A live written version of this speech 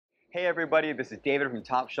Hey everybody, this is David from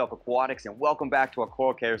Top Shelf Aquatics and welcome back to our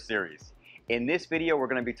coral care series. In this video, we're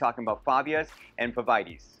going to be talking about Favias and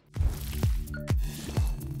Favites.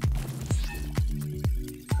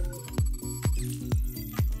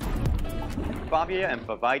 Favia and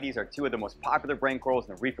Favites are two of the most popular brain corals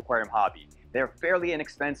in the reef aquarium hobby. They are fairly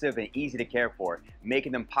inexpensive and easy to care for,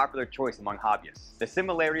 making them a popular choice among hobbyists. The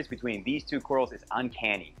similarities between these two corals is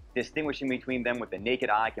uncanny. Distinguishing between them with the naked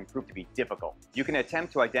eye can prove to be difficult. You can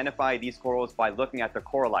attempt to identify these corals by looking at the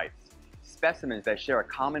corallites. Specimens that share a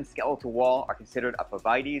common skeletal wall are considered a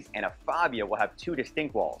Favites, and a Favia will have two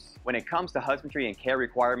distinct walls. When it comes to husbandry and care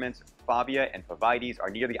requirements, Favia and Favites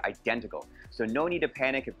are nearly identical, so no need to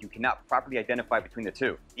panic if you cannot properly identify between the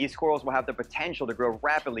two. These corals will have the potential to grow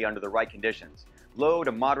rapidly under the right conditions. Low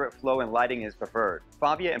to moderate flow and lighting is preferred.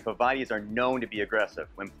 Favia and Favites are known to be aggressive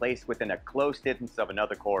when placed within a close distance of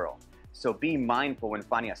another coral, so be mindful when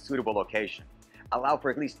finding a suitable location. Allow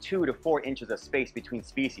for at least 2 to 4 inches of space between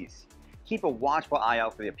species. Keep a watchful eye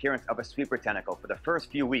out for the appearance of a sweeper tentacle for the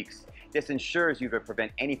first few weeks. This ensures you can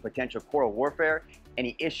prevent any potential coral warfare,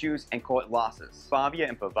 any issues, and coral losses. Favia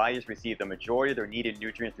and Favites receive the majority of their needed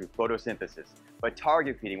nutrients through photosynthesis, but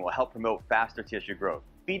target feeding will help promote faster tissue growth.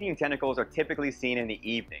 Feeding tentacles are typically seen in the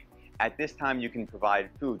evening. At this time, you can provide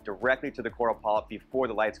food directly to the coral polyp before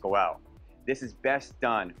the lights go out. This is best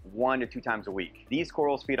done 1 to 2 times a week. These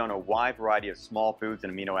corals feed on a wide variety of small foods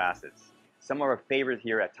and amino acids. Some of our favorites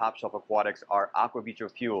here at Top Shelf Aquatics are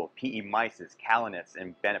aquavitro fuel, PE mysis, calanites,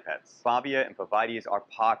 and benefits. Favia and Favites are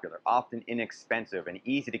popular, often inexpensive, and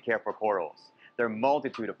easy to care for corals. Their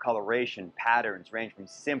multitude of coloration patterns range from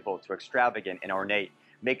simple to extravagant and ornate,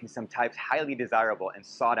 making some types highly desirable and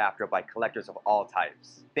sought after by collectors of all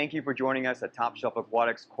types. Thank you for joining us at Top Shelf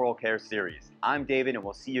Aquatics Coral Care Series. I'm David, and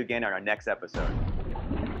we'll see you again on our next episode.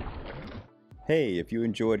 Hey, if you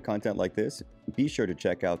enjoyed content like this, be sure to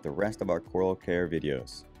check out the rest of our coral care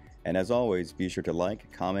videos. And as always, be sure to like,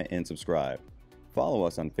 comment, and subscribe. Follow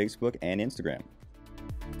us on Facebook and Instagram.